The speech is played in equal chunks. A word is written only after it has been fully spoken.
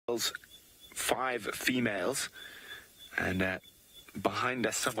5 females, and behind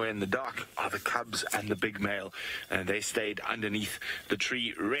us somewhere in the dark are the cubs and the big male, and they stayed underneath the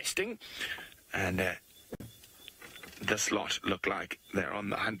tree resting, and this lot look like they're on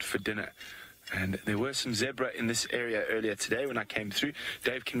the hunt for dinner. And there were some zebra in this area earlier today when I came through.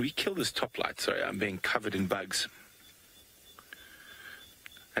 Dave, can we kill this top light? Sorry, I'm being covered in bugs.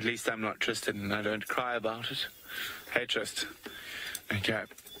 At least I'm not Tristan and I don't cry about it. Hey, Trist. Okay.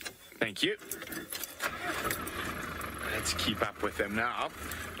 Thank you. Let's keep up with them now.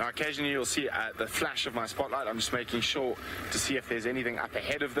 Now, occasionally you'll see the flash of my spotlight. I'm just making sure to see if there's anything up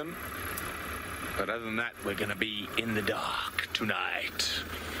ahead of them. But other than that, we're going to be in the dark tonight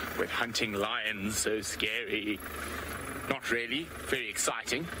with hunting lions. So scary. Not really. Very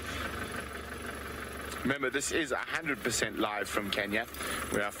exciting. Remember, this is 100% live from Kenya.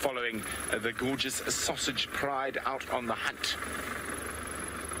 We are following the gorgeous sausage pride out on the hunt.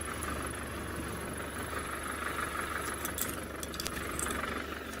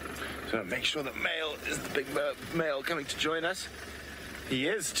 So make sure that male is the big male coming to join us. He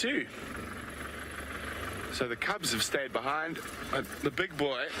is too. So the cubs have stayed behind, but the big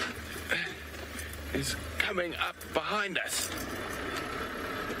boy is coming up behind us.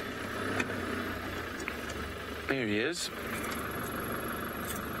 There he is.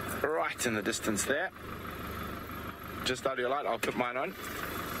 Right in the distance there. Just out of your light, I'll put mine on.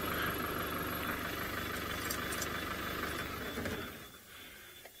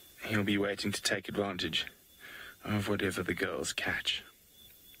 He'll be waiting to take advantage of whatever the girls catch.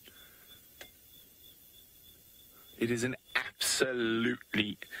 It is an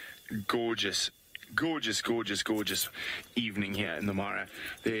absolutely gorgeous evening here in the Mara.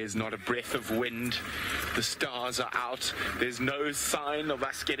 There is not a breath of wind. The stars are out. There's no sign of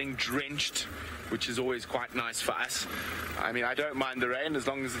us getting drenched, which is always quite nice for us. I mean, I don't mind the rain as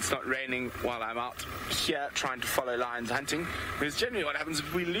long as it's not raining while I'm out here trying to follow lions hunting. Because generally what happens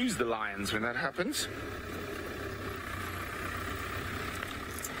if we lose the lions when that happens.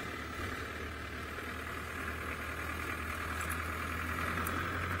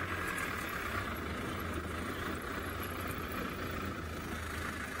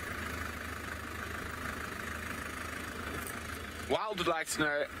 Wild would like to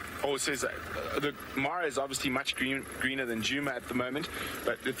know, or says the Mara is obviously much greener than Djuma at the moment,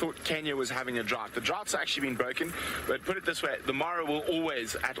 but they thought Kenya was having a drought. The drought's actually been broken, but put it this way, the Mara will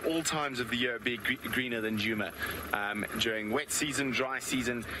always, at all times of the year, be greener than Djuma. During wet season, dry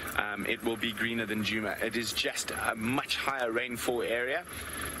season, it will be greener than Djuma. It is just a much higher rainfall area.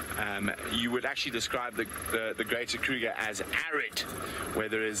 You would actually describe the Greater Kruger as arid, where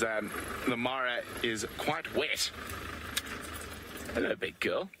there is, the Mara is quite wet. Hello, big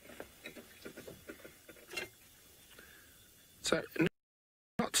girl. So,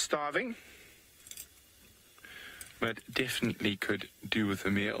 not starving, but definitely could do with a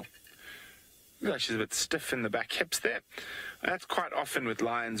meal. Looks like she's a bit stiff in the back hips there. That's quite often with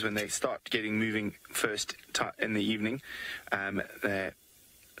lions when they start getting moving first in the evening. Their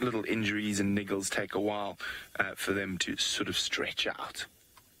little injuries and niggles take a while for them to sort of stretch out.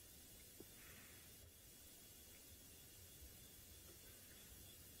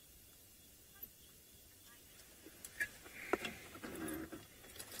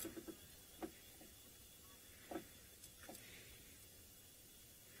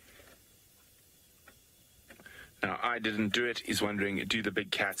 Now, I didn't do it. He's wondering, do the big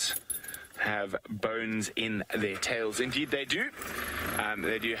cats have bones in their tails? Indeed, they do.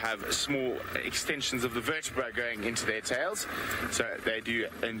 They do have small extensions of the vertebra going into their tails. So they do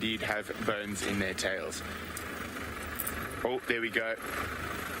indeed have bones in their tails. Oh, there we go.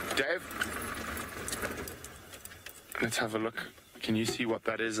 Dave, let's have a look. Can you see what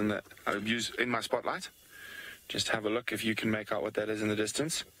that is in my spotlight? Just have a look if you can make out what that is in the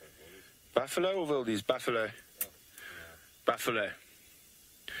distance. Buffalo or wildies? Buffalo. Buffalo.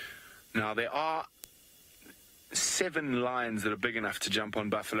 Now, there are 7 lions that are big enough to jump on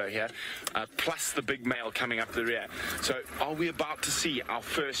buffalo here, plus the big male coming up the rear. So are we about to see our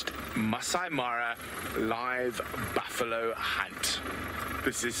first Masai Mara live buffalo hunt?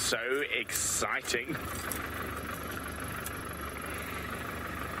 This is so exciting.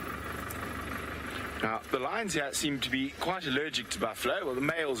 Now, the lions here seem to be quite allergic to buffalo. Well, the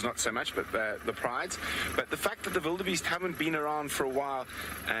males not so much, but the prides. But the fact that the wildebeest haven't been around for a while,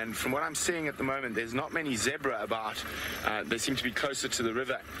 and from what I'm seeing at the moment, there's not many zebra about. They seem to be closer to the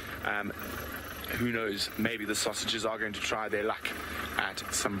river. Who knows? Maybe the sausages are going to try their luck at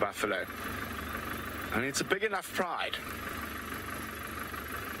some buffalo. I mean, it's a big enough pride.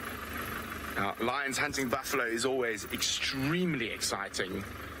 Now, lions hunting buffalo is always extremely exciting.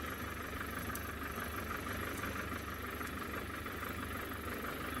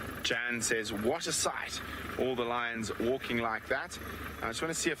 Jan says, what a sight. All the lions walking like that. I just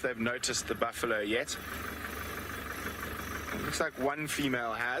want to see if they've noticed the buffalo yet. It looks like one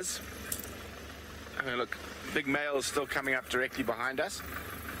female has. Oh, look, big male is still coming up directly behind us.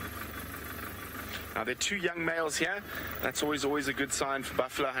 Now, there are two young males here. That's always a good sign for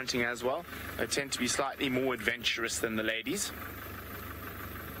buffalo hunting as well. They tend to be slightly more adventurous than the ladies.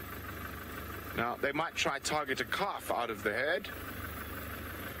 Now, they might try target a calf out of the herd.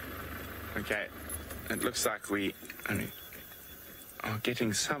 Okay, it looks like we are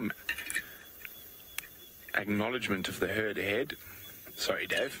getting some acknowledgement of the herd ahead. Sorry,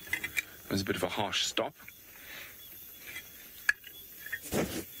 Dave. It was a bit of a harsh stop.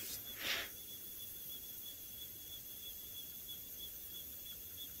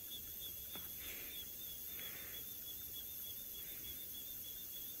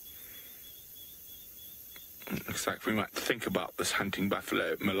 Looks like we might think about this hunting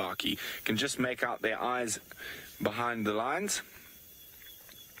buffalo malarkey. Can just make out their eyes behind the lines.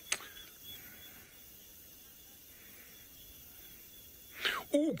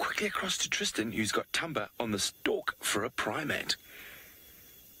 Oh, quickly across to Tristan, who's got Tumba on the stalk for a primate.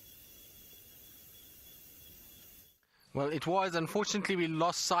 Well, it was. Unfortunately, we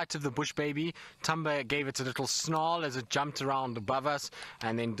lost sight of the bush baby. Tumba gave it a little snarl as it jumped around above us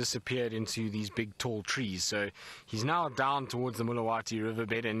and then disappeared into these big, tall trees. So he's now down towards the Mulawati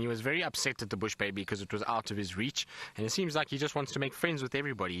riverbed, and he was very upset at the bush baby because it was out of his reach. And it seems like he just wants to make friends with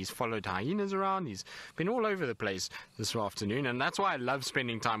everybody. He's followed hyenas around. He's been all over the place this afternoon, and that's why I love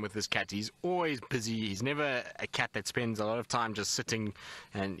spending time with this cat. He's always busy. He's never a cat that spends a lot of time just sitting,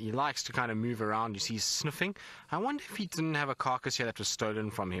 and he likes to kind of move around. You see he's sniffing. I wonder if he didn't have a carcass here that was stolen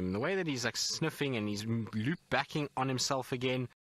from him. The way that he's like sniffing and he's loop backing on himself again.